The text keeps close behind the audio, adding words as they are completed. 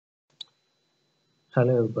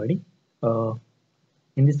Hello everybody. Uh,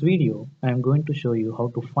 in this video, I am going to show you how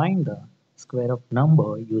to find the square of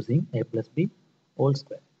number using a plus b whole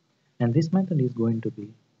square. And this method is going to be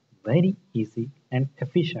very easy and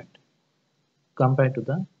efficient compared to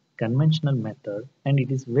the conventional method, and it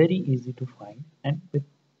is very easy to find and with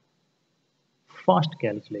fast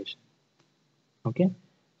calculation. Okay,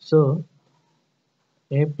 so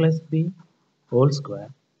a plus b whole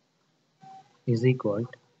square is equal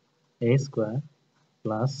to a square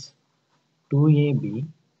plus 2ab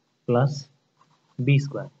plus b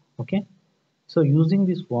square. Okay, so using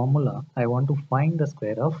this formula I want to find the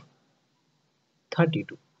square of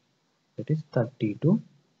 32, that is 32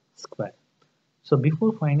 square. So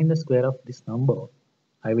before finding the square of this number,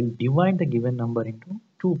 I will divide the given number into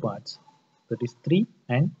two parts, that is 3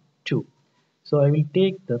 and 2. So I will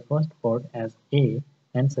take the first part as a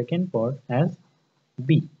and second part as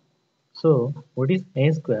b. So what is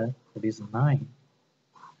a square? That is 9,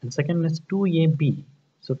 and second is 2ab,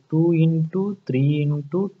 so 2 into 3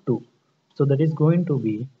 into 2, so that is going to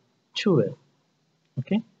be 12.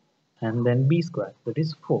 Okay, and then b square, that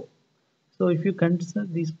is 4. So if you consider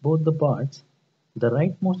these both the parts, the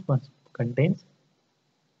rightmost part contains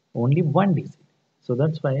only one digit, so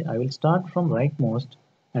that's why I will start from rightmost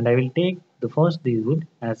and I will take the first digit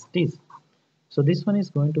as it is. So this one is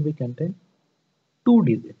going to be contain two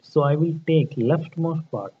digits, so I will take leftmost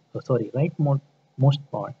part, rightmost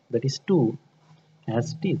part, that is 2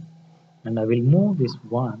 as it is, and I will move this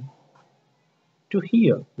 1 to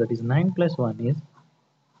here, that is 9 plus 1 is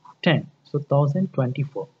 10, so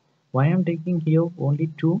 1024. Why I am taking here only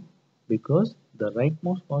 2? Because the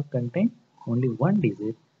rightmost part contains only one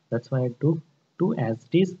digit, that's why I took 2 as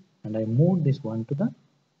it is and I moved this one to the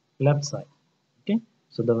left side. Okay,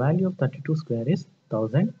 so the value of 32 square is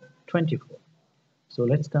 1024. So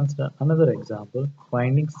let's consider another example,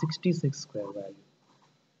 finding 66 square value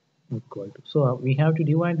equal to. So we have to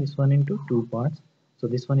divide this one into two parts. So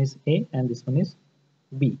this one is a and this one is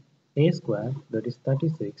b. A square, that is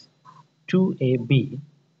 36, 2ab,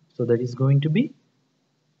 so that is going to be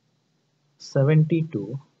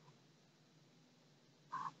 72,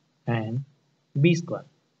 and b square,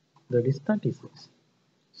 that is 36.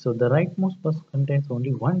 So the rightmost part contains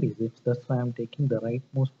only one digit, that's why I am taking the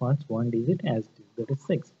rightmost parts one digit as it is, that is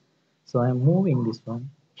 6. So I am moving this one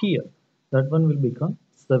here, that one will become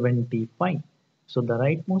 75. So the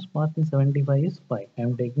rightmost part in 75 is 5. I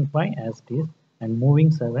am taking 5 as it is and moving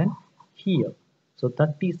 7 here. So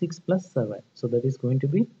 36 plus 7, so that is going to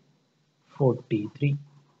be 43.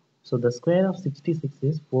 So the square of 66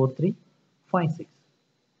 is 4356.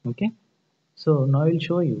 Okay, so now I will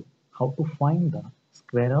show you how to find the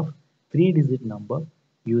square of 3-digit number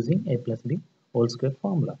using a plus b whole square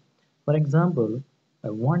formula. For example, I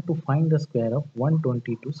want to find the square of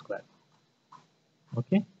 122 square.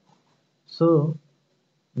 Okay, so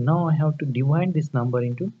now I have to divide this number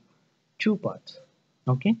into two parts.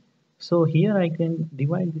 Okay, so here I can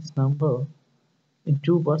divide this number in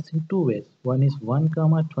two parts in two ways. One is 1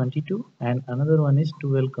 comma 22 and another one is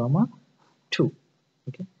 12 comma 2.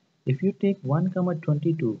 Okay, if you take 1 comma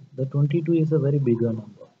 22, the 22 is a very bigger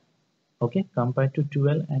number, okay, compared to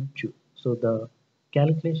 12 and 2, so the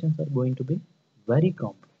calculations are going to be very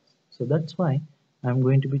complex. So that's why I'm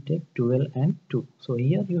going to be take 12 and 2. So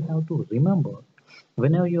here you have to remember,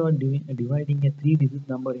 whenever you are dividing a 3-digit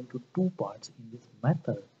number into two parts in this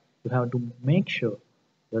method, you have to make sure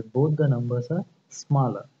that both the numbers are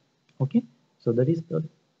smaller. Okay, so that is the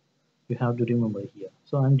you have to remember here.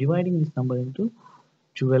 So I'm dividing this number into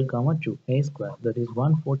 12 comma 2, a square, that is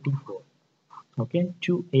 144. Okay,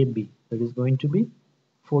 2ab, that is going to be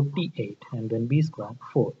 48, and then b square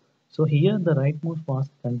 4. So here the rightmost part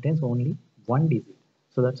contains only one digit,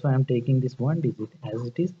 so that's why I'm taking this one digit as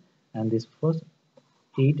it is and this first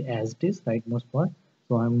 8 as it is, rightmost part.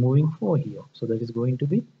 So I'm moving 4 here, so that is going to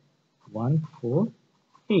be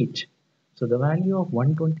 148. So the value of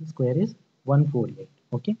 120 square is 148.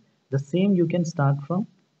 Okay, the same you can start from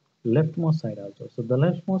leftmost side also. So the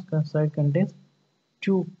leftmost side contains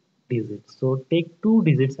two digits, so take two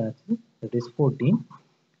digits as it, that is 14,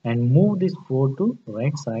 and move this 4 to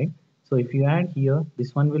right side. So if you add here,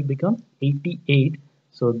 this one will become 88.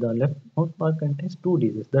 So the leftmost part contains two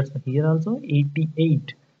digits, that's here also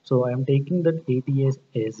 88. So I am taking that 88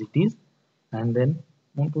 as it is and then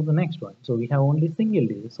move to the next one. So we have only single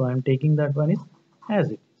digit, so I am taking that one is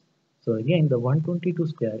as it is. So again, the 122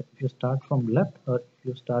 square, if you start from left or if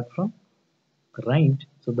you start from right,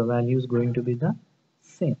 so the value is going to be the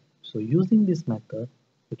same. So using this method,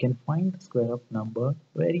 you can find the square of number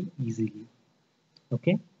very easily,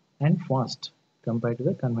 okay, and fast compared to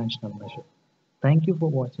the conventional measure. Thank you for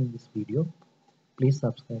watching this video. please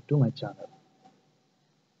subscribe to my channel.